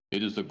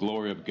It is the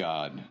glory of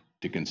God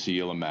to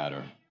conceal a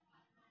matter.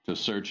 To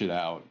search it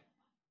out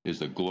is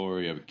the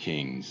glory of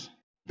kings.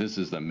 This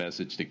is the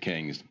Message to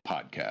Kings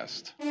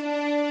podcast.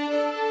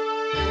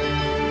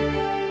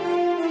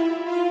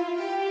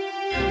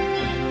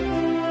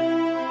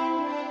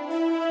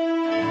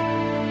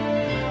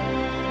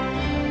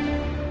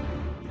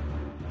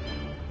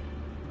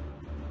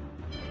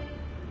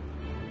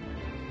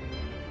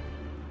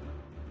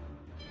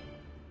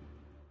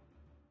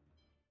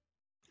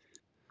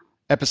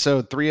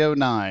 Episode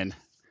 309,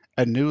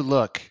 A New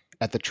Look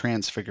at the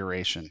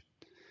Transfiguration.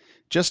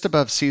 Just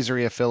above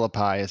Caesarea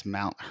Philippi is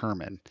Mount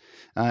Hermon.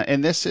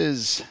 And this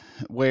is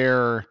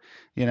where,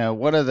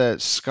 one of the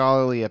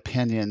scholarly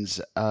opinions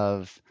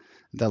of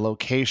the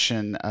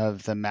location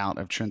of the Mount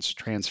of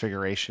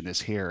Transfiguration is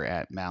here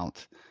at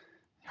Mount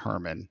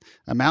Hermon.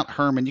 Mount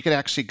Hermon, you could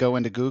actually go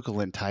into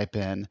Google and type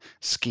in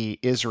ski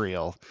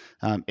Israel.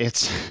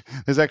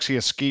 There's actually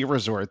a ski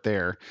resort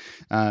there,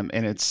 and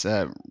it's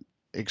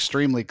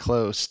extremely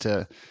close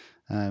to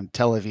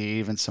Tel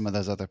Aviv and some of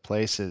those other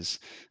places.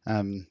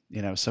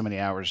 So many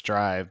hours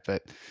drive,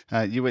 but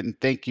you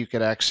wouldn't think you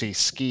could actually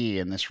ski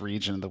in this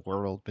region of the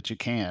world, but you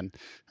can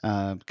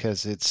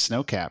because it's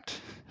snow-capped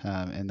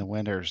in the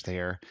winters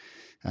there.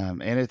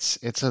 And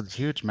it's a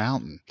huge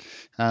mountain.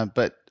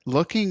 But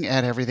looking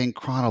at everything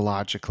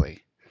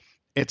chronologically,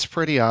 it's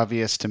pretty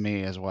obvious to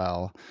me as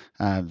well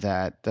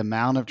that the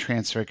Mount of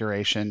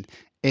Transfiguration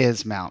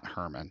is Mount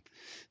Hermon.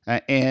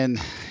 And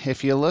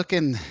if you look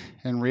and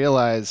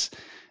realize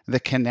the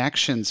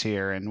connections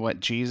here and what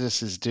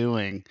Jesus is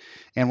doing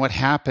and what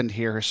happened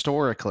here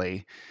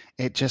historically,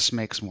 it just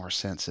makes more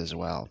sense as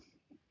well.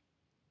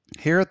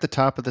 Here at the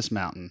top of this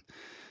mountain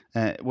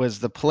was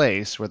the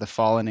place where the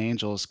fallen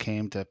angels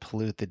came to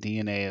pollute the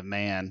DNA of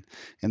man,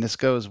 and this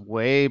goes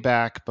way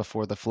back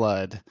before the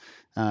flood.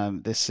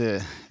 This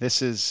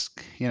is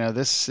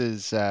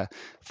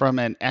from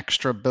an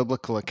extra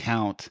biblical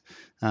account,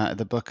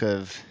 the book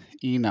of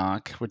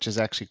Enoch, which is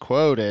actually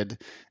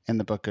quoted in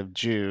the book of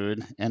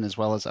Jude and as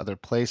well as other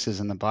places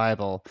in the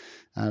Bible.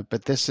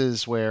 But this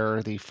is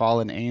where the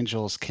fallen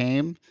angels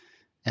came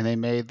and they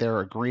made their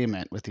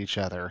agreement with each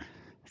other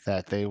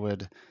that they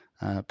would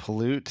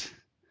pollute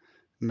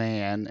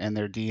man and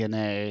their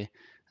DNA,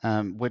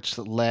 which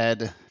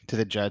led to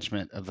the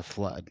judgment of the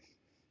flood.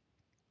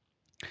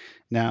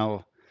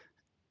 Now,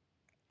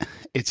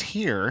 it's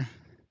here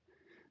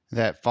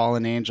that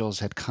fallen angels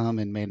had come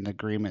and made an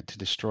agreement to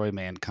destroy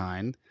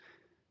mankind,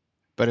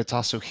 but it's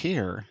also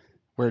here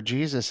where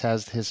Jesus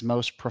has his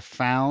most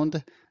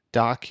profound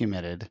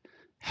documented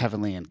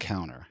heavenly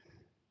encounter.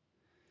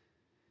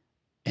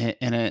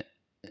 And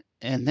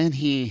then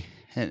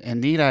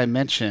need I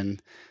mention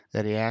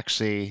that he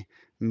actually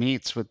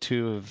meets with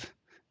two of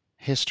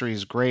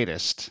history's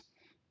greatest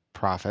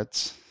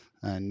prophets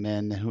and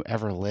men who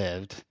ever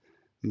lived,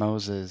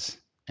 Moses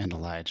and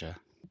Elijah.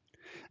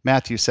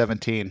 Matthew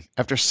 17.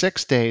 After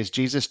 6 days,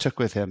 Jesus took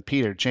with him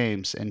Peter,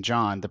 James, and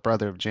John, the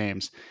brother of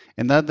James,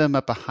 and led them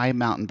up a high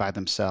mountain by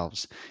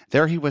themselves.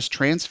 There he was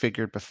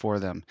transfigured before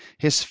them.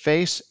 His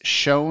face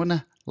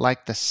shone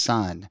like the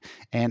sun,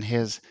 and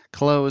his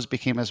clothes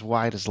became as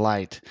white as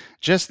light.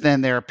 Just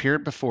then there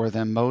appeared before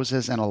them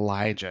Moses and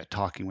Elijah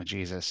talking with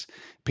Jesus.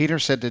 Peter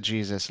said to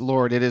Jesus,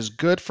 Lord, it is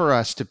good for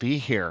us to be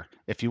here.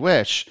 If you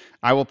wish,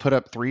 I will put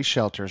up 3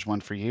 shelters,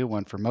 one for you,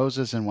 one for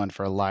Moses, and one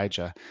for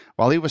Elijah.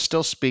 While he was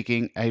still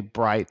speaking, a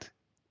bright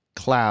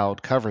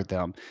cloud covered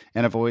them,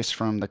 and a voice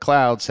from the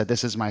cloud said,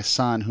 This is my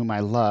son, whom I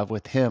love.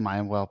 With him I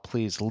am well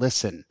pleased.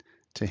 Listen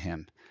to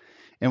him.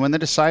 And when the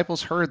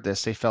disciples heard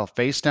this, they fell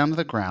face down to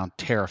the ground,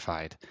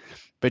 terrified.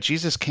 But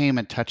Jesus came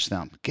and touched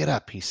them. Get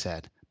up, he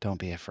said. Don't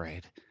be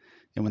afraid.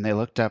 And when they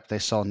looked up, they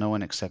saw no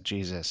one except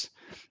Jesus.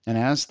 And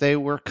as they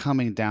were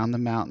coming down the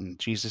mountain,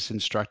 Jesus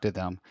instructed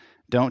them,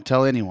 Don't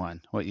tell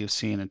anyone what you've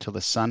seen until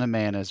the Son of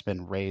Man has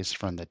been raised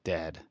from the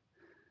dead.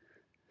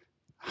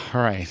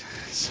 All right,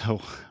 so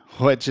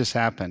what just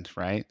happened,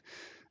 right?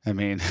 I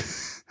mean,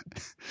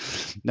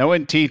 no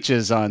one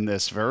teaches on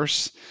this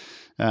verse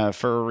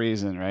for a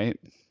reason, right?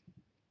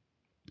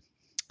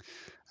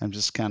 I'm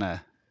just kind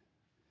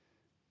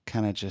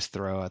of just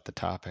throw out the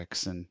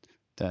topics and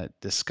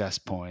discuss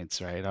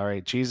points, right? All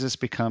right, Jesus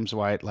becomes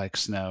white like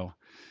snow,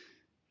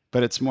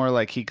 but it's more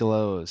like he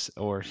glows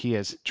or he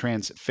is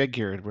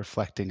transfigured,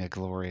 reflecting a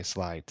glorious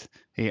light.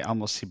 He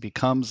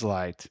becomes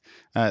light.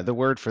 The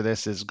word for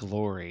this is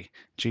glory.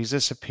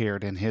 Jesus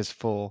appeared in his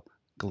full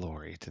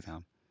glory to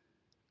them.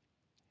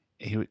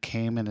 He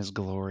came in his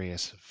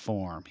glorious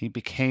form. He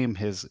became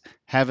his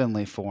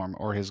heavenly form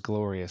or his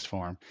glorious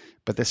form.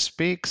 But this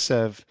speaks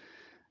of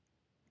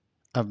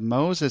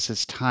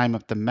Moses' time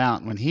up the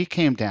mountain when he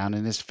came down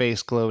and his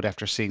face glowed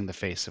after seeing the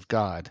face of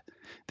God.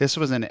 This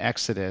was in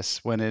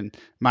Exodus when, in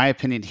my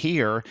opinion,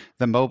 here,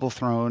 the mobile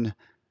throne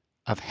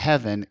of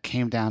heaven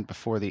came down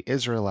before the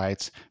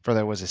Israelites, for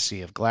there was a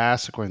sea of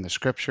glass, according to the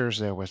scriptures.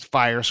 There was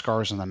fire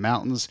scars on the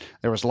mountains.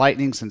 There was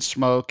lightnings and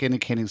smoke,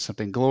 indicating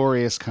something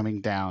glorious coming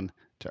down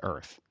to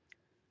earth.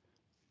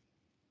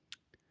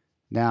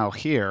 Now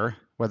here,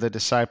 whether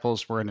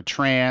disciples were in a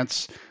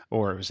trance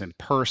or it was in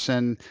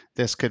person.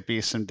 This could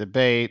be some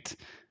debate,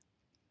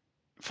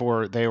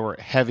 for they were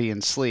heavy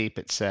in sleep,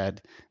 it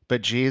said.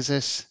 But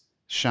Jesus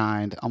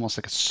shined almost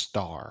like a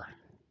star.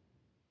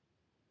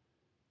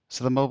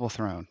 So the mobile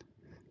throne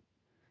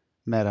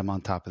met him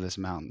on top of this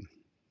mountain.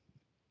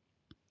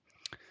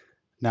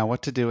 Now,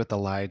 what to do with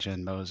Elijah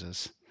and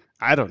Moses?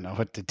 I don't know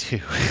what to do.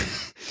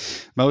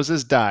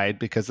 Moses died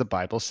because the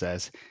Bible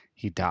says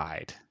he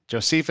died.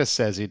 Josephus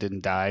says he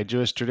didn't die.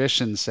 Jewish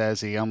tradition says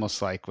he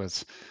almost like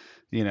was,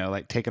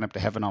 like taken up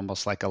to heaven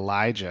almost like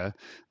Elijah.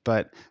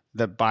 But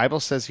the Bible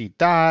says he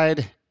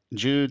died.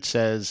 Jude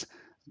says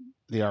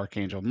the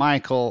archangel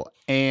Michael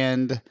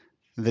and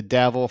the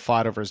devil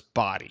fought over his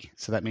body.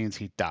 So that means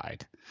he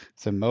died.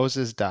 So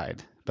Moses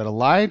died. But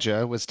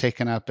Elijah was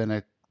taken up in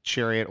a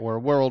chariot or a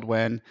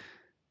whirlwind.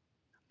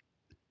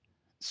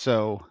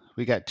 So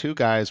we got two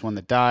guys, one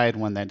that died,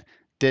 one that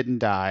didn't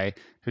die,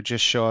 who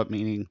just show up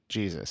meaning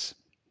Jesus.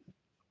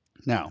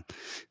 Now,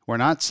 we're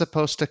not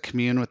supposed to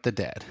commune with the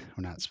dead.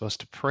 We're not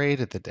supposed to pray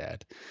to the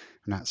dead.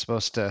 We're not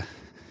supposed to,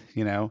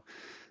 you know,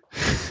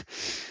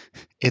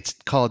 it's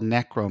called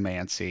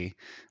necromancy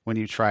when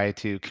you try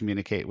to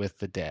communicate with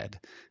the dead.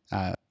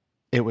 Uh,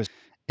 it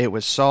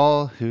was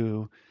Saul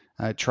who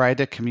tried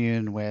to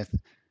commune with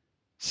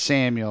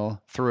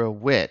Samuel through a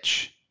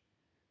witch,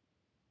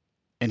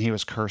 and he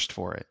was cursed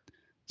for it.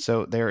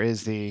 So there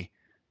is the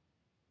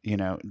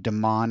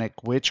demonic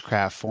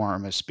witchcraft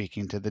form of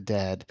speaking to the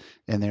dead,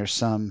 and there's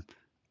some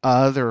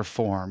other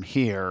form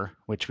here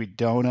which we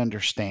don't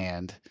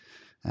understand,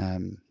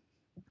 um,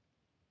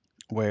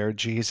 where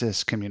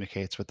Jesus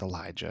communicates with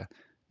Elijah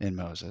and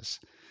Moses.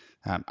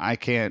 I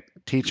can't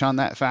teach on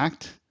that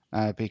fact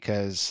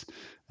because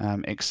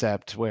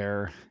except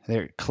where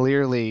there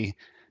clearly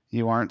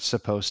you aren't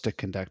supposed to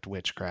conduct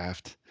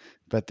witchcraft,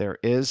 but there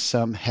is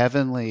some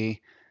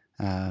heavenly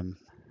um,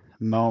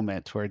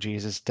 moment where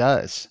Jesus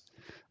does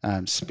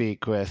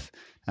speak with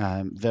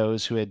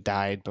those who had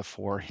died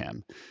before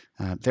him.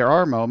 There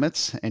are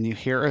moments, and you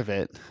hear of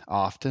it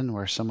often,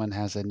 where someone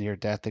has a near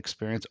death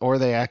experience or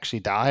they actually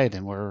died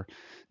and were,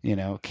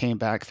 came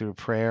back through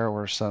prayer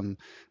or some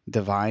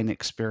divine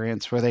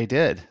experience where they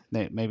did.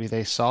 Maybe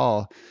they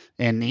saw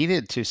and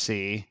needed to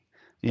see,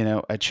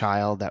 a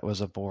child that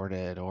was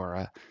aborted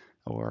or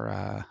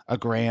a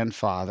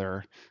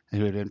grandfather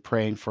who had been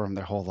praying for him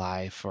their whole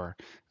life,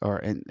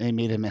 and they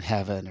meet him in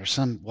heaven, or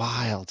some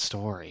wild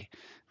story,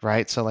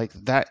 right? So like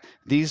that,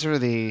 these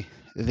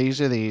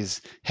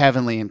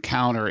heavenly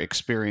encounter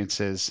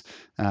experiences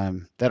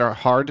that are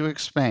hard to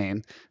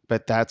explain,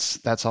 but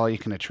that's all you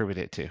can attribute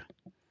it to.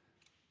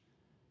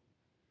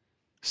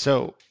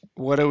 So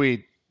what do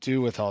we do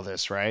with all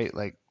this, right?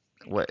 Like,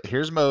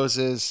 here's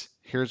Moses,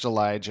 here's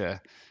Elijah,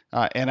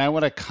 and I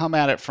want to come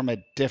at it from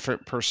a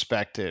different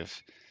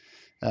perspective.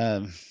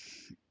 Um,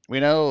 we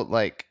know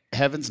like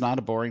heaven's not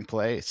a boring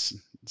place.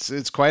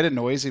 It's quite a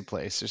noisy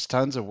place. There's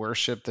tons of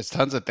worship. There's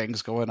tons of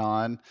things going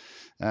on.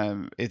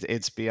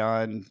 It's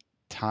beyond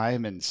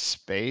time and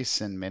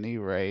space in many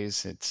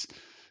ways. It's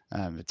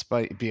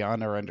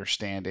beyond our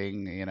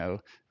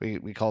understanding.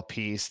 We call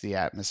peace the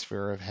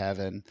atmosphere of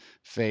heaven.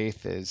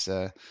 Faith is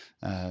the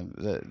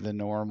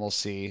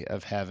normalcy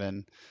of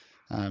heaven.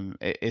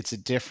 It's a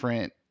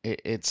different.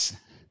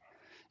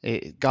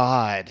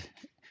 God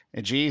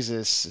and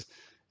Jesus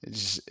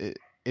is,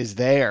 is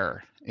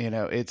there.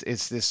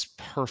 It's this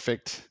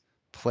perfect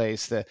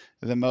place. The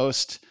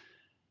most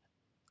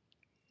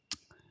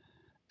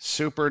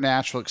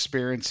supernatural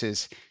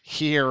experiences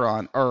here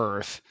on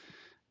earth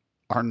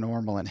are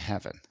normal in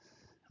heaven,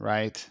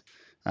 right?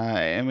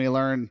 And we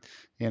learn,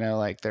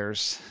 like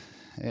there's,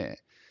 eh,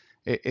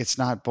 it's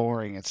not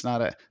boring. It's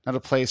not a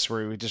place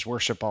where we just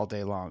worship all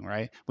day long,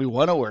 right? We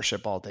want to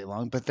worship all day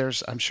long, but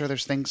I'm sure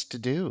there's things to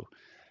do.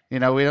 We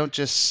don't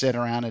just sit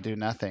around and do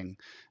nothing.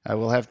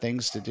 We'll have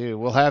things to do.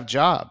 We'll have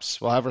jobs.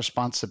 We'll have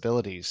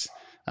responsibilities.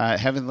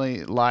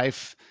 Heavenly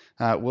life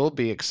will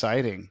be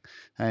exciting.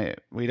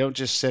 We don't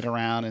just sit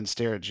around and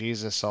stare at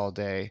Jesus all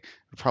day.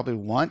 We probably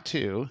want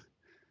to,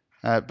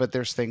 but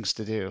there's things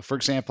to do. For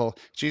example,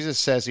 Jesus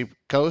says he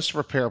goes to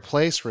prepare a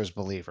place for his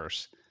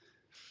believers.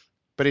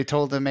 But he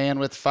told the man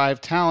with 5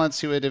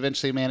 talents who would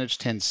eventually manage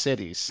 10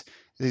 cities.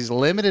 These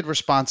limited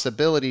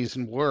responsibilities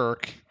and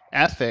work,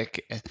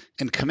 ethic,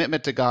 and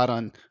commitment to God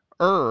on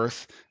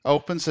earth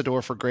opens the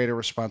door for greater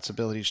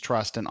responsibilities,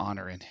 trust, and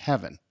honor in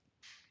heaven.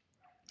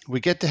 We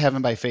get to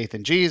heaven by faith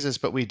in Jesus,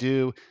 but we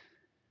do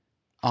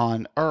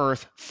on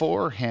earth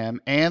for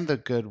him, and the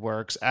good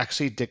works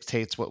actually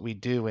dictates what we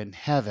do in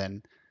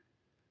heaven.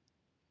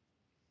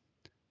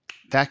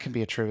 That can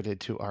be attributed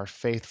to our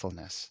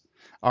faithfulness.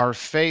 Our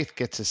faith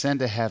gets us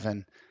into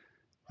heaven.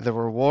 The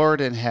reward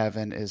in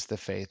heaven is the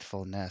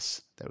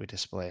faithfulness that we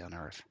display on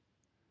earth.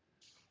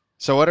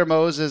 So, what are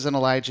Moses and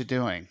Elijah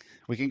doing?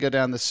 We can go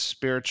down the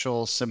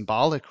spiritual,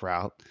 symbolic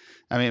route.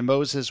 I mean,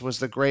 Moses was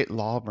the great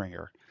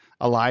lawbringer,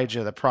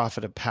 Elijah, the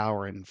prophet of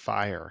power and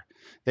fire.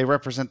 They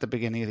represent the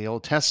beginning of the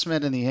Old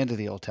Testament and the end of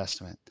the Old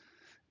Testament.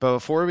 But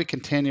before we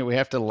continue, we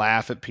have to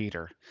laugh at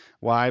Peter.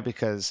 Why?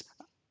 Because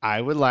I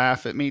would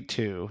laugh at me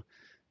too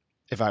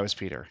if I was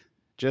Peter.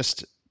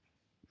 Just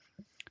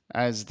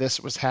as this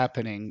was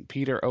happening,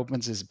 Peter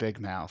opens his big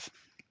mouth.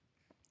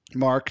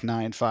 Mark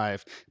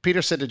 9:5.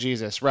 Peter said to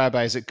Jesus,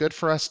 Rabbi, is it good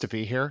for us to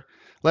be here?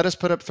 Let us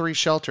put up 3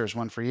 shelters,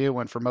 one for you,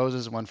 one for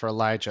Moses, one for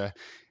Elijah.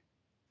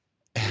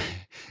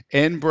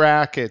 In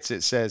brackets,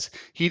 it says,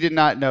 he did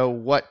not know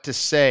what to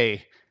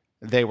say.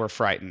 They were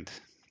frightened.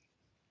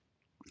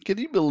 Can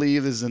you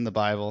believe this is in the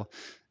Bible?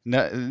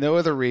 No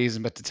other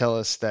reason but to tell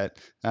us that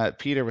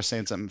Peter was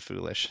saying something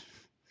foolish.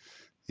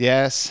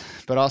 Yes,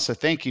 but also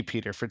thank you,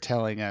 Peter, for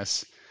telling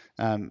us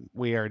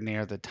we are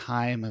near the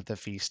time of the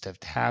Feast of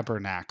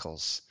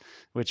Tabernacles,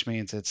 which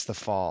means it's the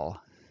fall.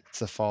 It's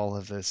the fall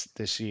of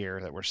this year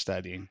that we're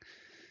studying,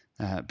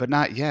 but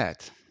not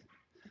yet.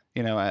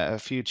 A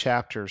few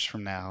chapters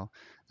from now,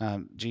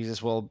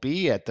 Jesus will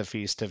be at the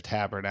Feast of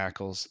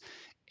Tabernacles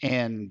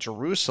in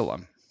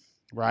Jerusalem,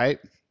 right?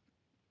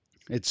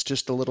 It's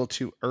just a little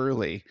too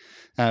early,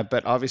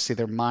 but obviously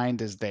their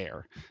mind is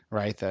there,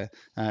 right?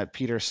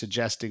 Peter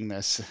suggesting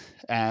this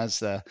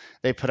as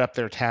they put up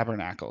their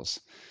tabernacles.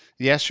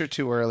 Yes, you're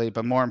too early,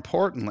 but more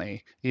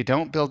importantly, you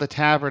don't build a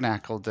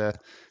tabernacle to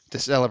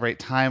celebrate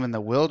time in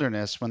the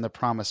wilderness when the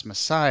promised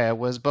Messiah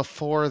was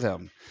before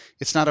them.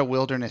 It's not a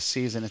wilderness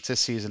season, it's a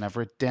season of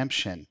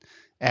redemption.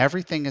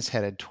 Everything is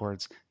headed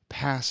towards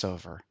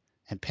Passover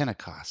and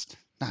Pentecost,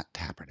 not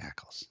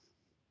tabernacles.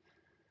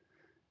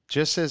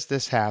 Just as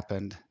this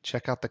happened,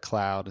 check out the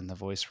cloud and the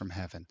voice from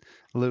heaven.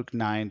 Luke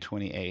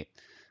 9:28.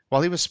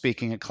 While he was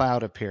speaking, a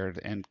cloud appeared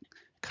and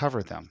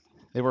covered them.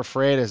 They were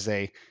afraid as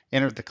they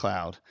entered the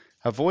cloud.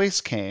 A voice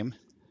came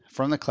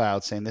from the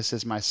cloud saying, This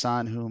is my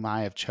son whom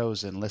I have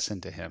chosen. Listen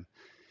to him.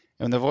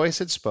 And when the voice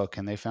had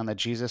spoken, they found that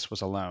Jesus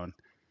was alone.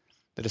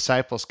 The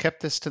disciples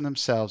kept this to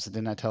themselves and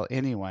did not tell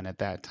anyone at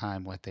that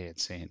time what they had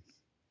seen.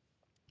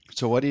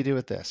 So, what do you do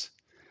with this?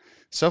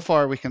 So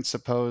far, we can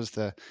suppose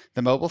the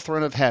mobile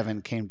throne of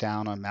heaven came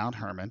down on Mount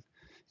Hermon,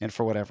 and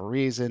for whatever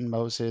reason,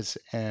 Moses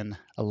and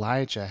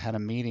Elijah had a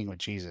meeting with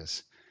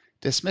Jesus.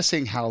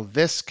 Dismissing how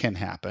this can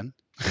happen,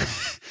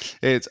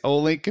 it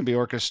only can be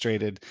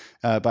orchestrated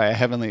by a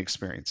heavenly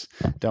experience.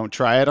 Don't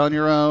try it on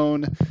your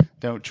own.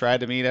 Don't try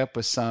to meet up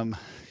with some,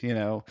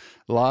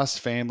 lost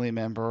family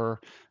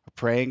member,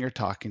 praying or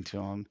talking to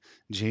him.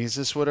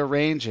 Jesus would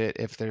arrange it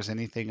if there's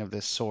anything of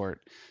this sort.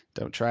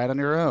 Don't try it on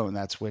your own.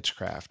 That's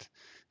witchcraft.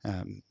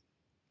 Um,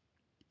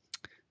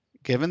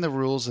 Given the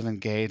rules of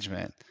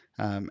engagement,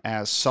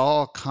 as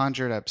Saul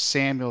conjured up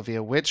Samuel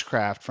via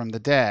witchcraft from the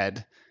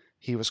dead,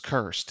 he was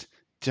cursed.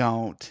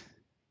 Don't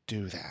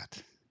do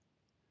that.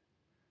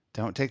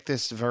 Don't take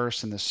this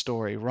verse and this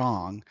story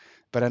wrong,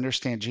 but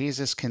understand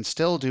Jesus can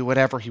still do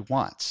whatever he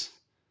wants.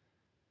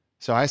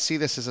 So I see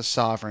this as a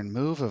sovereign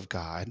move of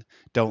God.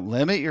 Don't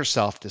limit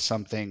yourself to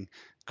something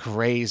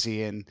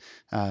crazy, and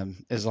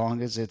as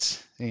long as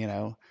it's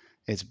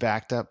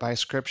backed up by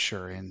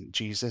Scripture and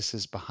Jesus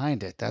is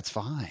behind it, that's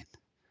fine.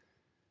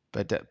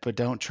 But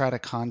don't try to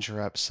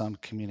conjure up some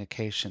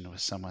communication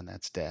with someone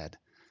that's dead.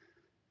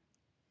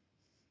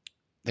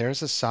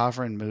 There's a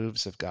sovereign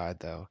moves of God,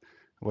 though,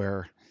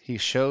 where he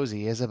shows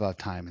he is above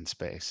time and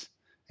space.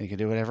 He can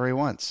do whatever he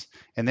wants.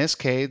 In this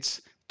case,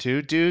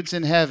 2 dudes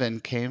in heaven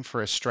came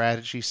for a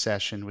strategy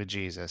session with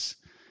Jesus.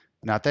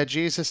 Not that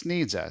Jesus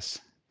needs us,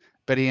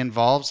 but he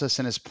involves us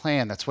in his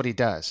plan. That's what he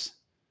does.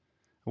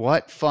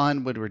 What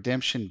fun would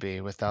redemption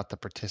be without the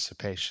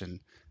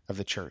participation of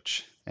the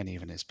church and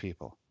even his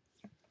people?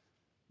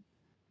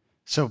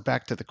 So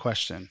back to the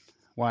question,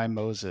 why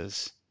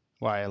Moses?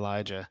 Why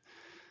Elijah?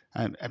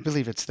 I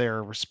believe it's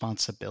their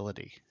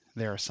responsibility,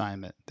 their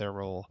assignment, their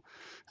role.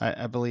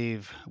 I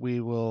believe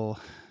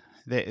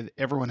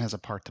everyone has a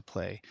part to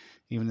play,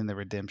 even in the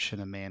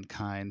redemption of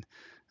mankind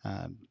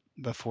um,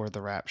 before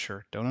the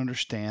rapture. Don't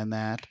understand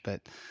that, but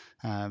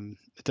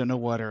don't know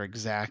what or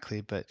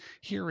exactly. But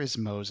here is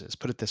Moses.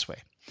 Put it this way: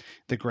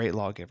 the great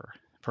lawgiver.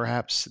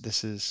 Perhaps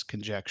this is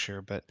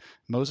conjecture, but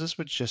Moses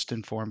was just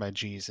informed by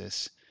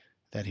Jesus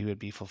that he would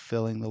be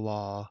fulfilling the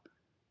law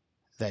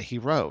that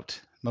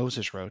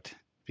Moses wrote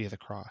via the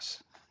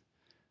cross.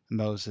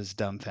 Moses,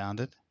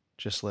 dumbfounded,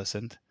 just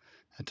listened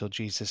until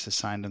Jesus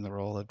assigned him the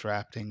role of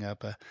drafting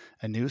up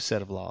a new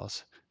set of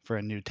laws for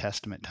a New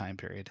Testament time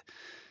period.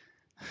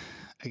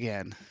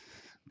 Again,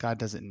 God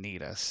doesn't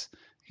need us.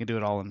 He can do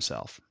it all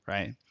himself,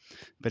 right?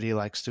 But he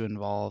likes to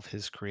involve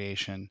his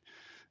creation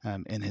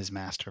in his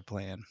master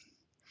plan.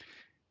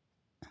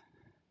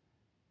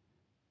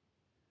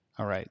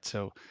 All right,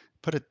 so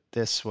put it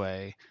this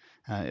way.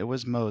 It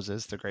was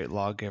Moses, the great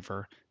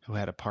lawgiver, who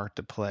had a part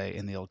to play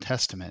in the Old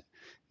Testament.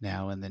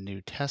 Now, in the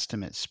New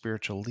Testament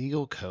spiritual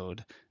legal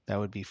code that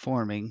would be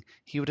forming,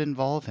 he would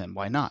involve him.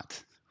 Why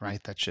not? Right?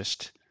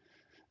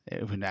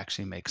 It would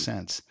actually make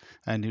sense.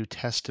 A New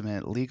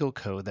Testament legal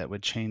code that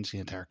would change the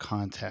entire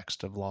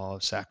context of law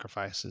of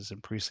sacrifices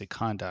and priestly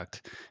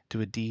conduct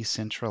to a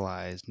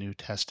decentralized New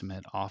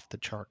Testament off the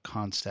chart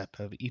concept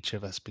of each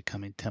of us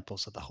becoming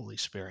temples of the Holy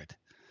Spirit.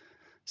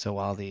 So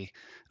while the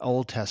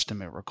Old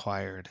Testament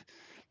required,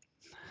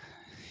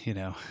 you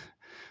know,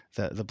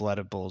 the blood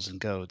of bulls and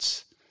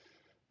goats,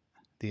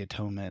 the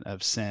atonement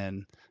of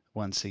sin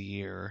once a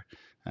year,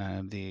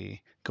 the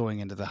going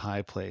into the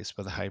high place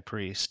by the high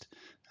priest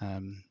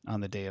on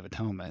the Day of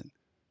Atonement.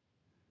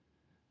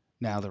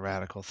 Now the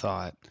radical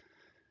thought,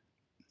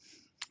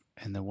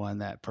 and the one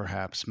that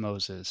perhaps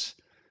Moses,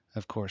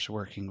 of course,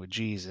 working with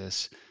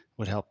Jesus,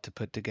 would help to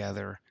put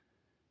together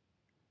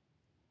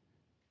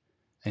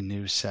a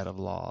new set of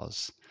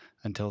laws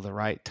until the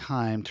right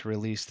time to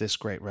release this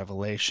great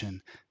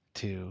revelation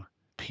to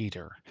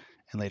Peter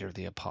and later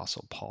the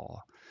Apostle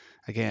Paul.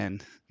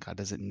 Again, God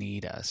doesn't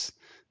need us,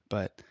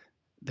 but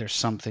there's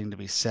something to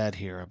be said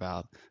here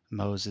about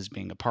Moses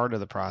being a part of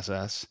the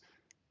process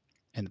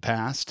in the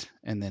past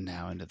and then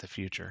now into the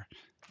future.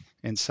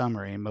 In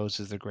summary,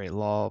 Moses, the great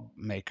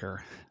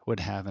lawmaker, would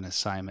have an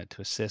assignment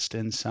to assist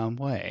in some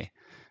way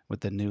with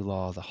the new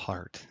law of the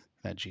heart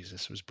that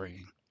Jesus was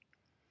bringing.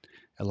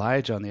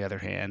 Elijah, on the other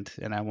hand,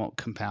 and I won't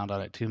compound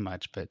on it too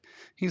much, but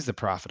he's the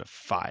prophet of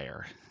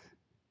fire.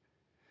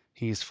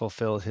 He's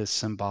fulfilled his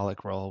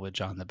symbolic role with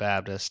John the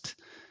Baptist,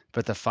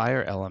 but the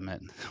fire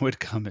element would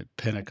come at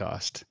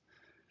Pentecost,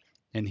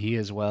 and he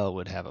as well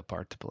would have a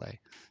part to play.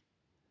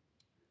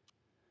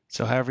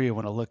 So however you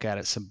want to look at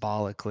it,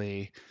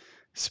 symbolically,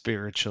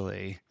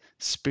 spiritually,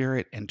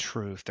 spirit and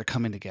truth, they're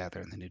coming together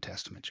in the New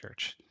Testament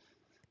church.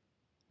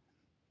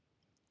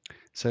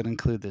 So to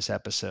include this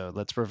episode,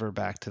 let's revert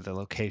back to the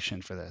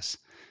location for this.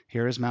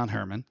 Here is Mount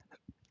Hermon,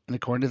 and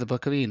according to the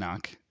book of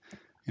Enoch,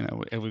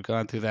 we've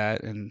gone through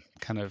that and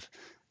kind of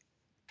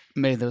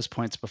made those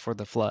points before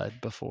the flood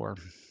before.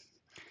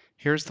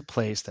 Here's the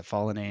place that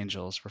fallen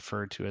angels,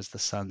 referred to as the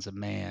sons of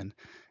man,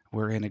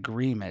 were in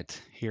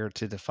agreement here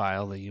to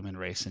defile the human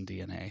race and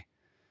DNA.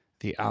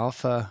 The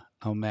Alpha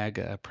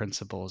Omega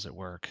principle is at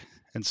work,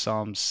 and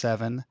Psalm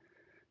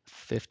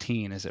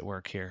 7:15 is at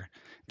work here.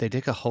 They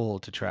dig a hole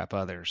to trap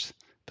others,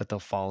 but they'll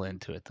fall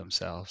into it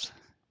themselves.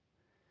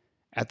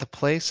 At the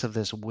place of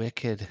this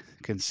wicked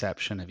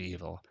conception of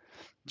evil,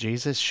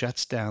 Jesus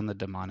shuts down the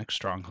demonic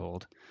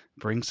stronghold,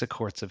 brings the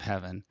courts of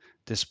heaven,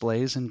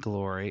 displays in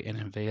glory, and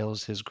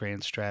unveils his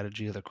grand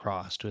strategy of the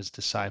cross to his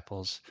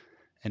disciples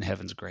and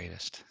heaven's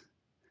greatest.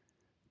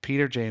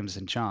 Peter, James,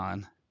 and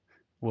John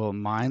will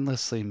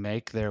mindlessly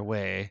make their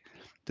way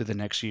through the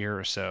next year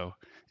or so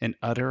in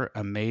utter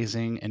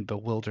amazing and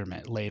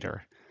bewilderment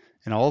later.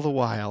 And all the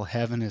while,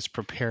 heaven is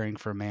preparing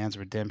for man's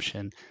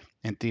redemption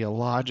and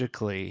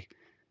theologically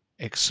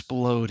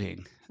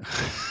exploding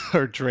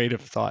our train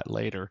of thought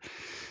later.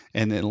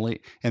 And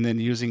then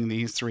using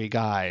these three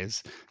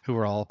guys who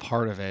were all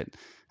part of it,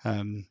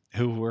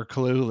 who were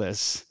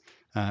clueless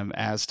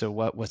as to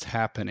what was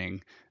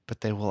happening, but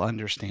they will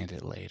understand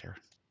it later.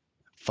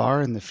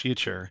 Far in the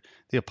future,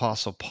 the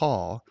Apostle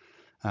Paul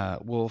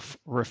will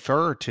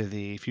refer to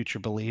the future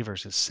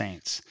believers as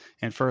saints.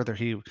 And further,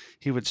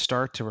 he would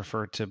start to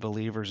refer to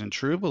believers and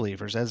true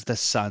believers as the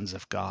sons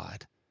of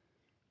God.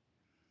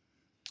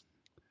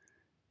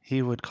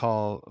 He would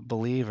call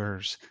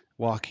believers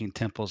walking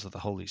temples of the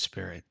Holy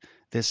Spirit.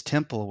 This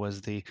temple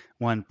was the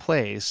one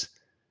place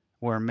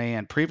where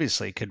man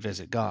previously could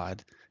visit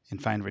God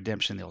and find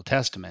redemption in the Old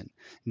Testament.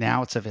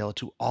 Now it's available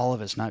to all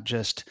of us, not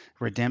just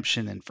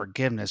redemption and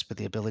forgiveness, but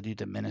the ability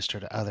to minister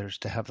to others,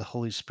 to have the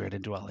Holy Spirit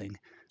indwelling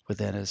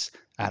within us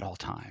at all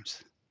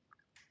times.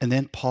 And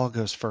then Paul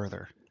goes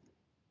further,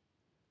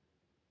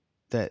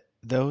 that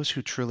those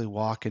who truly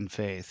walk in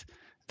faith,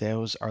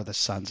 those are the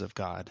sons of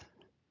God.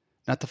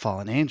 Not the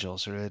fallen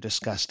angels or the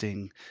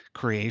disgusting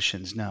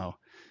creations. No,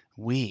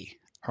 we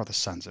are the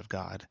sons of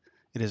God.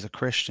 It is the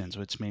Christians,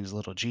 which means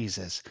little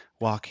Jesus,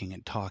 walking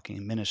and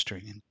talking,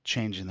 ministering and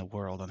changing the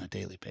world on a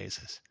daily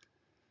basis.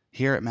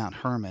 Here at Mount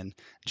Hermon,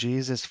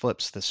 Jesus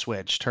flips the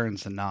switch,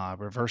 turns the knob,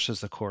 reverses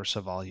the course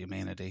of all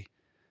humanity.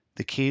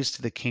 The keys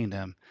to the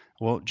kingdom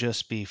won't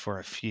just be for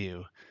a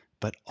few,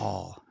 but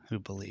all who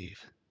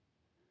believe.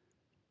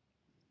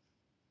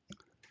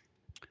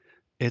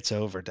 It's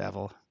over,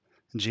 devil.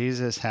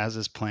 Jesus has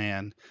his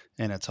plan,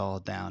 and it's all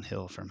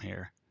downhill from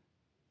here.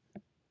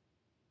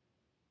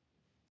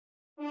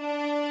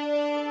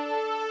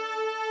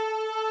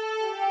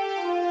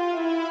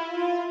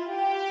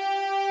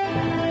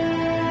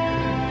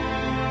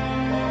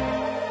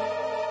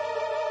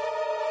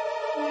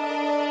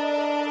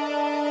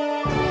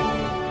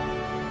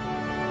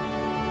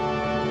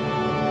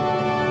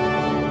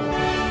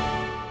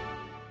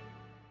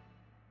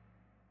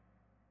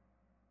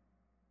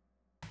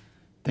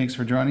 Thanks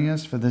for joining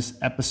us for this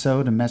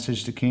episode of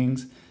Message to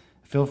Kings.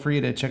 Feel free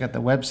to check out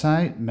the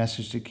website,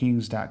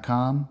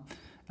 messagetokings.com,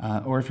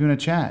 or if you want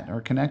to chat or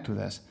connect with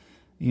us,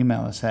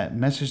 email us at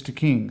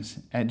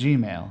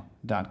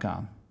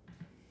messagetokings@gmail.com.